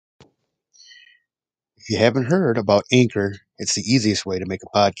you haven't heard about Anchor, it's the easiest way to make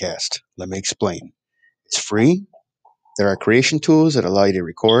a podcast. Let me explain. It's free. There are creation tools that allow you to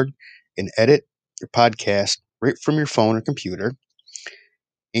record and edit your podcast right from your phone or computer.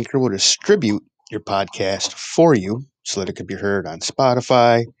 Anchor will distribute your podcast for you so that it can be heard on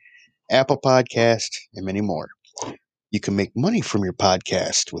Spotify, Apple Podcast, and many more. You can make money from your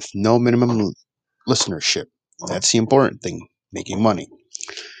podcast with no minimum listenership. That's the important thing, making money.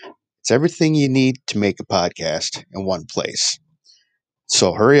 It's everything you need to make a podcast in one place.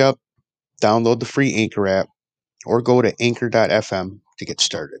 So hurry up, download the free Anchor app, or go to anchor.fm to get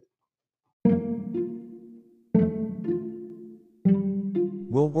started.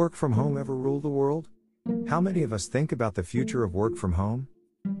 Will work from home ever rule the world? How many of us think about the future of work from home?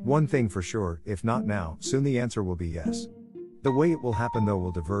 One thing for sure, if not now, soon the answer will be yes. The way it will happen though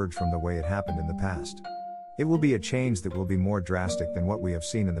will diverge from the way it happened in the past. It will be a change that will be more drastic than what we have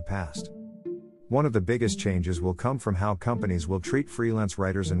seen in the past. One of the biggest changes will come from how companies will treat freelance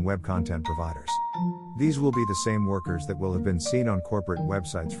writers and web content providers. These will be the same workers that will have been seen on corporate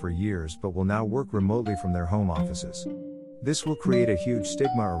websites for years but will now work remotely from their home offices. This will create a huge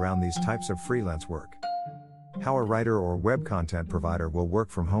stigma around these types of freelance work. How a writer or web content provider will work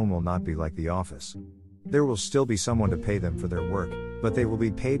from home will not be like the office. There will still be someone to pay them for their work, but they will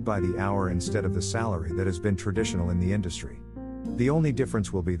be paid by the hour instead of the salary that has been traditional in the industry. The only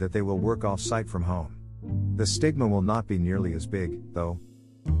difference will be that they will work off-site from home. The stigma will not be nearly as big, though.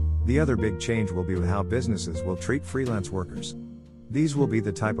 The other big change will be with how businesses will treat freelance workers. These will be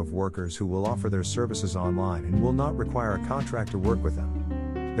the type of workers who will offer their services online and will not require a contract to work with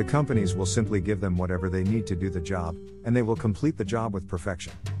them. The companies will simply give them whatever they need to do the job, and they will complete the job with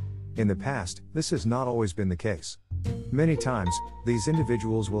perfection. In the past, this has not always been the case. Many times, these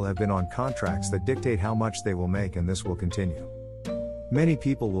individuals will have been on contracts that dictate how much they will make, and this will continue. Many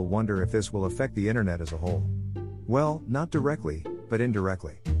people will wonder if this will affect the internet as a whole. Well, not directly, but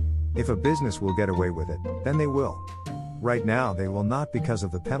indirectly. If a business will get away with it, then they will. Right now they will not because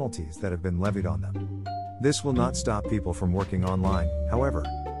of the penalties that have been levied on them. This will not stop people from working online, however.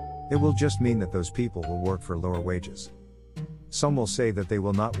 It will just mean that those people will work for lower wages. Some will say that they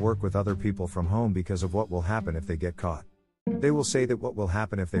will not work with other people from home because of what will happen if they get caught. They will say that what will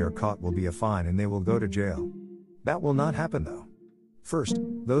happen if they are caught will be a fine and they will go to jail. That will not happen though. First,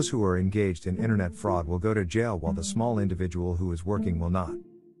 those who are engaged in internet fraud will go to jail while the small individual who is working will not.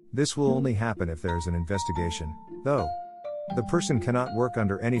 This will only happen if there is an investigation, though. The person cannot work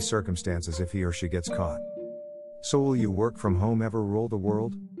under any circumstances if he or she gets caught. So will you work from home ever rule the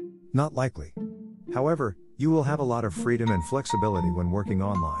world? Not likely. However, you will have a lot of freedom and flexibility when working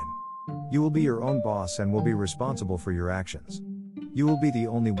online. You will be your own boss and will be responsible for your actions. You will be the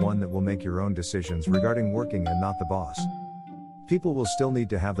only one that will make your own decisions regarding working and not the boss. People will still need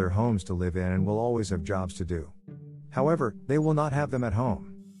to have their homes to live in and will always have jobs to do. However, they will not have them at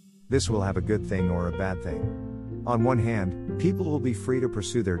home. This will have a good thing or a bad thing. On one hand, people will be free to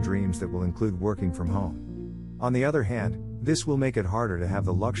pursue their dreams that will include working from home. On the other hand, this will make it harder to have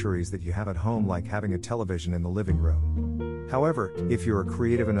the luxuries that you have at home, like having a television in the living room. However, if you are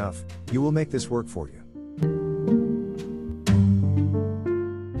creative enough, you will make this work for you.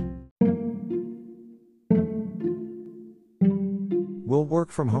 Will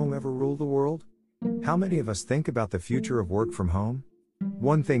work from home ever rule the world? How many of us think about the future of work from home?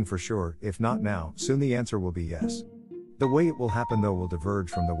 One thing for sure, if not now, soon the answer will be yes. The way it will happen though will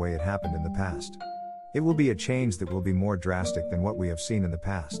diverge from the way it happened in the past. It will be a change that will be more drastic than what we have seen in the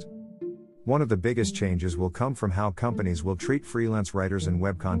past. One of the biggest changes will come from how companies will treat freelance writers and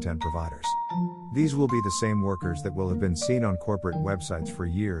web content providers. These will be the same workers that will have been seen on corporate websites for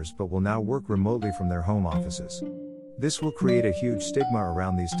years but will now work remotely from their home offices. This will create a huge stigma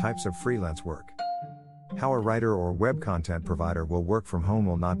around these types of freelance work. How a writer or web content provider will work from home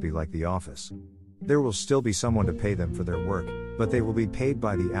will not be like the office. There will still be someone to pay them for their work, but they will be paid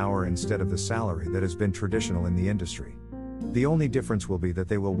by the hour instead of the salary that has been traditional in the industry. The only difference will be that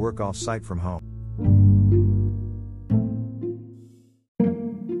they will work off-site from home.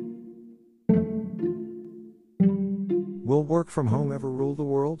 Will work from home ever rule the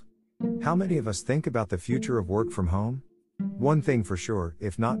world? How many of us think about the future of work from home? One thing for sure,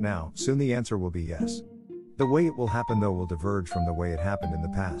 if not now, soon the answer will be yes. The way it will happen though will diverge from the way it happened in the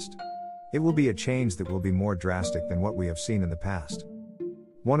past. It will be a change that will be more drastic than what we have seen in the past.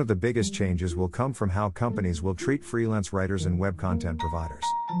 One of the biggest changes will come from how companies will treat freelance writers and web content providers.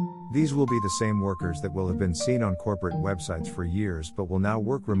 These will be the same workers that will have been seen on corporate websites for years but will now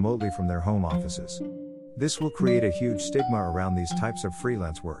work remotely from their home offices. This will create a huge stigma around these types of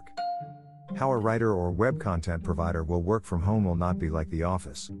freelance work. How a writer or web content provider will work from home will not be like the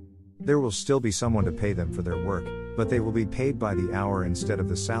office. There will still be someone to pay them for their work, but they will be paid by the hour instead of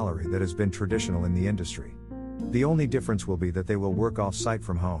the salary that has been traditional in the industry. The only difference will be that they will work off-site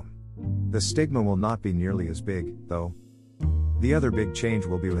from home. The stigma will not be nearly as big, though. The other big change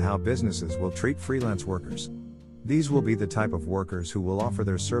will be with how businesses will treat freelance workers. These will be the type of workers who will offer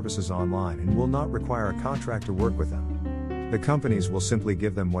their services online and will not require a contract to work with them. The companies will simply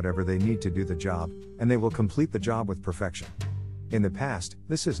give them whatever they need to do the job, and they will complete the job with perfection. In the past,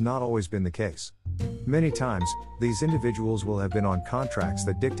 this has not always been the case. Many times, these individuals will have been on contracts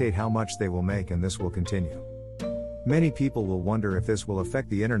that dictate how much they will make, and this will continue. Many people will wonder if this will affect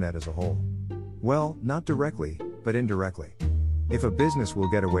the internet as a whole. Well, not directly, but indirectly. If a business will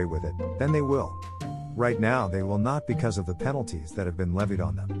get away with it, then they will. Right now they will not because of the penalties that have been levied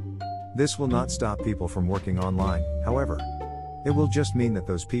on them. This will not stop people from working online, however. It will just mean that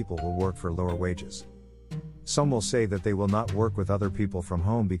those people will work for lower wages. Some will say that they will not work with other people from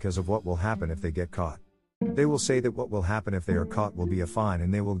home because of what will happen if they get caught. They will say that what will happen if they are caught will be a fine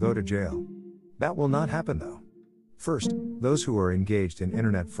and they will go to jail. That will not happen though. First, those who are engaged in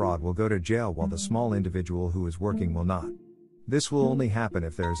internet fraud will go to jail while the small individual who is working will not. This will only happen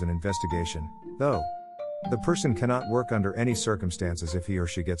if there is an investigation, though. The person cannot work under any circumstances if he or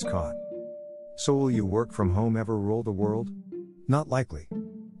she gets caught. So will you work from home ever rule the world? Not likely.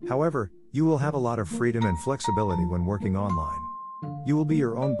 However, you will have a lot of freedom and flexibility when working online. You will be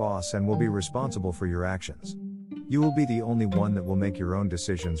your own boss and will be responsible for your actions. You will be the only one that will make your own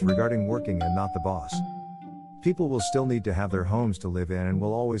decisions regarding working and not the boss. People will still need to have their homes to live in and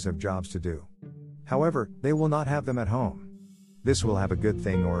will always have jobs to do. However, they will not have them at home. This will have a good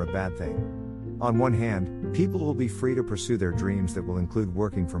thing or a bad thing. On one hand, people will be free to pursue their dreams that will include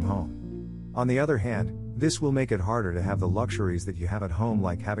working from home. On the other hand, this will make it harder to have the luxuries that you have at home,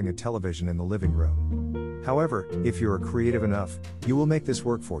 like having a television in the living room. However, if you are creative enough, you will make this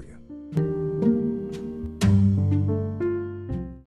work for you.